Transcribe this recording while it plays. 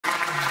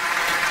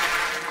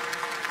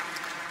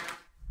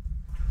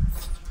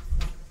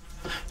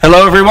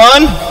Hello,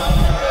 everyone.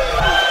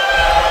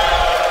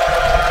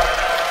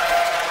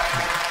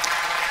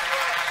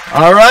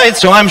 All right,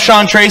 so I'm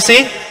Sean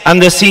Tracy. I'm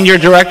the Senior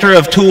Director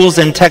of Tools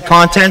and Tech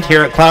Content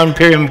here at Cloud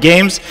Imperium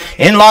Games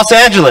in Los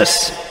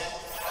Angeles.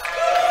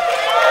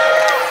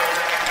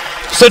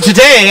 So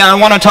today I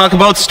want to talk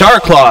about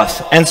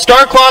StarCloth. And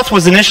StarCloth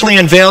was initially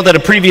unveiled at a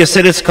previous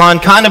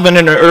CitizenCon kind of in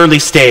an early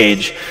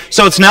stage.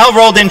 So it's now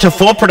rolled into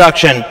full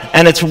production,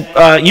 and it's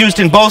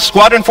used in both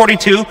Squadron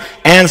 42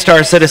 and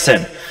Star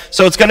Citizen.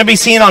 So it's going to be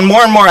seen on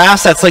more and more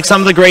assets like some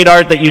of the great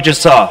art that you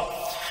just saw.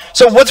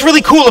 So what's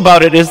really cool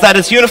about it is that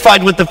it's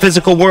unified with the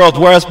physical world,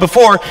 whereas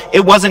before it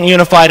wasn't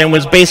unified and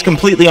was based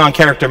completely on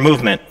character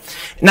movement.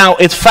 Now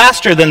it's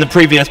faster than the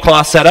previous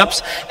cloth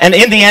setups, and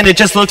in the end it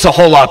just looks a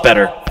whole lot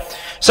better.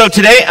 So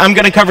today I'm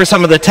going to cover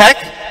some of the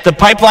tech, the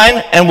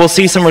pipeline, and we'll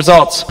see some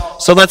results.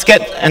 So let's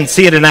get and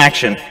see it in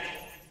action.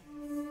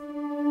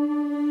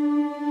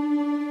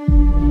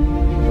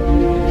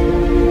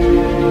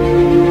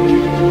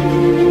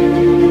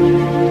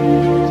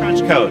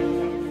 Trench coat.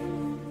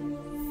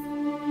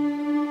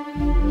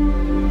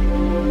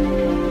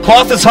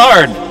 Cloth is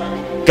hard.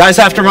 Guys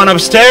have to run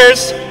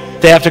upstairs,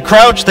 they have to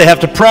crouch, they have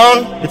to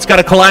prone, it's got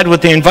to collide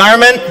with the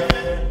environment.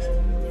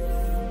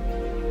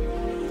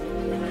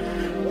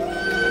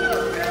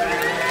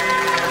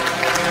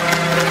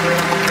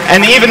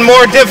 And even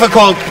more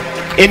difficult,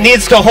 it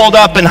needs to hold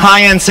up in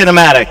high-end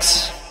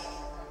cinematics.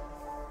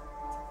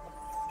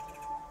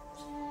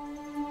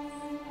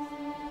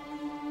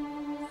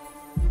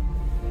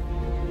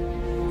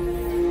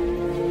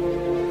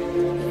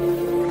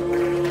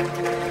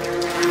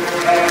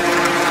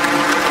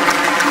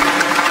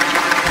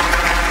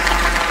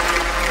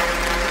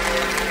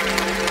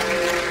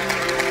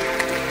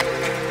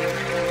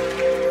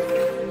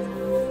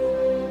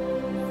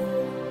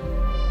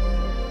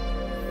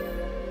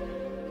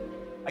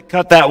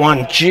 Cut that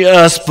one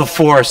just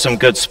before some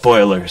good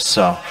spoilers,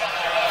 so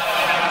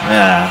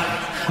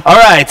yeah. All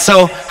right,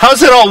 so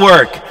how's it all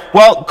work?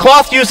 Well,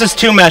 cloth uses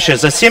two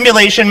meshes, a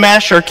simulation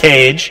mesh or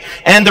cage,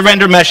 and the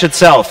render mesh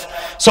itself.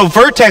 So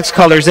vertex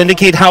colors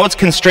indicate how it's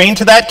constrained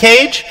to that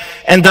cage,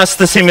 and thus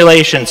the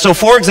simulation. So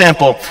for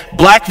example,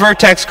 black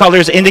vertex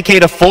colors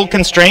indicate a full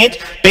constraint.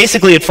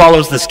 Basically, it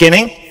follows the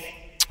skinning.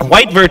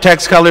 White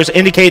vertex colors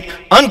indicate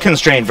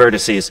unconstrained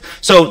vertices.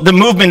 So the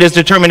movement is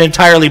determined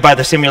entirely by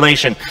the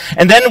simulation.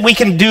 And then we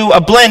can do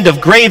a blend of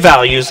gray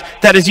values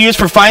that is used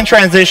for fine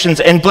transitions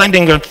and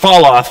blending and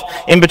fall off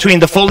in between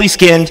the fully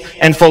skinned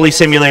and fully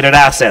simulated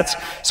assets.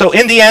 So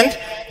in the end,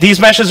 these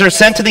meshes are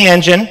sent to the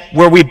engine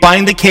where we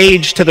bind the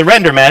cage to the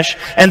render mesh,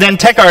 and then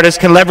tech artists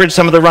can leverage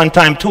some of the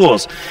runtime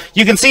tools.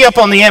 You can see up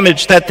on the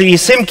image that the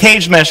sim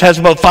cage mesh has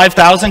about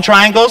 5,000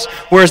 triangles,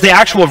 whereas the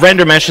actual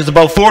render mesh is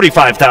about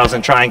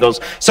 45,000 triangles.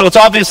 So it's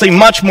obviously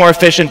much more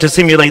efficient to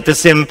simulate the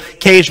sim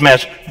cage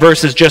mesh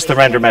versus just the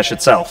render mesh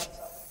itself.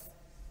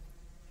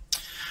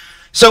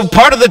 So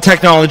part of the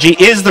technology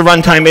is the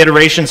runtime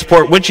iteration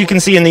support, which you can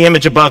see in the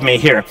image above me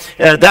here.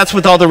 That's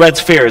with all the red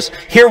spheres.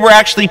 Here we're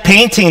actually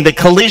painting the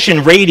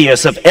collision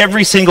radius of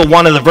every single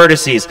one of the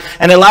vertices,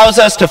 and it allows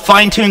us to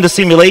fine-tune the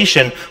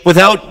simulation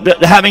without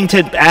having to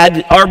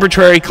add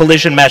arbitrary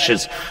collision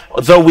meshes,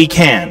 though we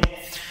can.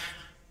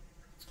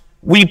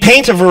 We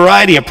paint a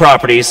variety of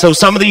properties, so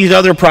some of these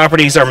other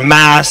properties are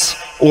mass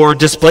or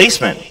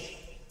displacement.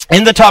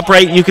 In the top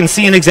right, you can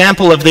see an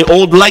example of the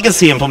old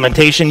legacy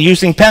implementation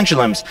using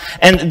pendulums.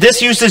 And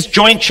this uses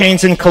joint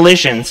chains and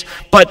collisions,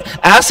 but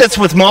assets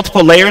with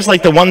multiple layers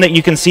like the one that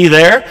you can see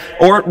there,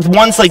 or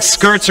ones like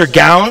skirts or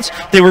gowns,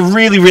 they were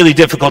really, really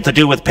difficult to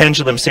do with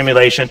pendulum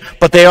simulation,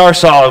 but they are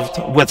solved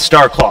with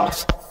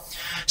StarCloth.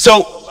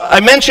 So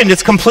I mentioned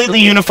it's completely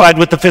unified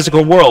with the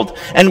physical world.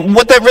 And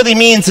what that really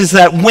means is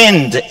that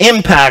wind,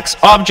 impacts,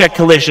 object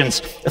collisions,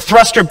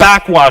 thruster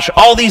backwash,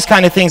 all these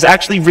kind of things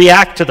actually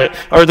react to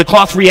the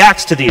cloth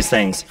reacts to these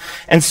things,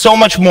 and so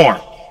much more.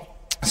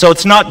 So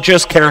it's not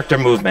just character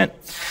movement.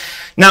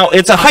 Now,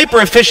 it's a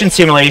hyper-efficient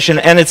simulation,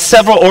 and it's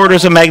several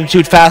orders of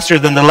magnitude faster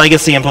than the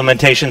legacy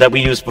implementation that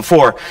we used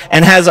before,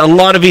 and has a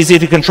lot of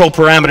easy-to-control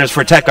parameters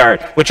for tech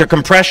art, which are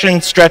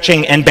compression,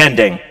 stretching, and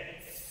bending.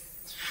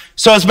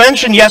 So as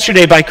mentioned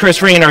yesterday by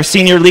Chris Rain, our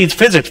senior lead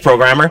physics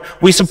programmer,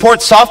 we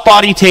support soft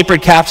body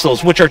tapered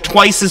capsules, which are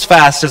twice as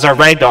fast as our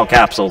ragdoll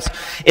capsules.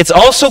 It's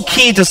also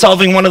key to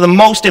solving one of the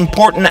most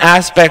important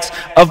aspects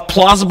of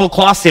plausible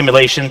cloth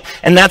simulation,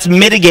 and that's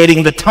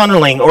mitigating the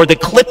tunneling or the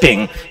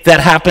clipping that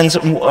happens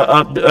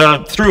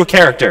through a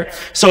character.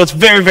 So it's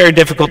very, very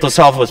difficult to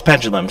solve with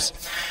pendulums.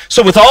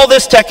 So with all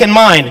this tech in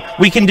mind,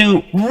 we can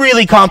do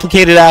really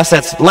complicated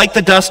assets like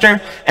the Duster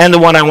and the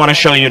one I want to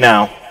show you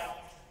now.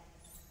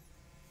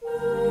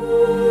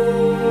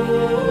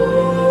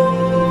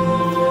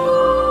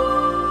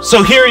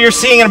 So here you're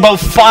seeing about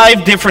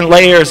 5 different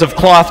layers of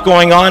cloth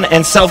going on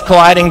and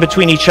self-colliding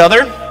between each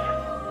other.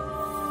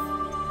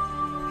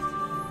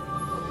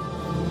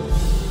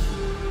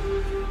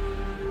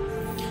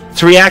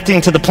 It's reacting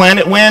to the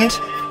planet wind,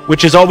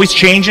 which is always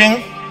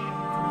changing.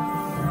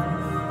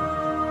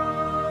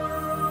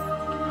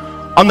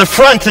 On the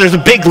front, there's a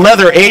big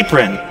leather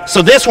apron.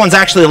 So this one's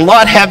actually a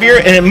lot heavier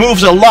and it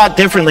moves a lot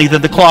differently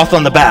than the cloth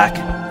on the back.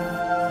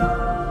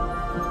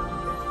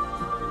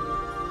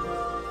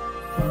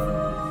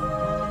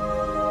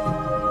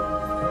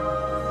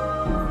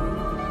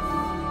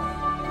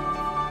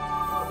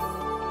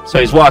 So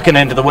he's walking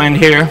into the wind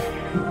here.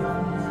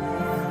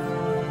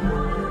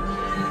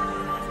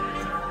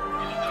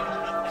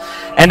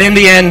 And in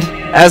the end,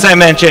 as I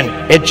mentioned,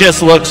 it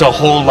just looks a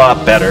whole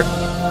lot better.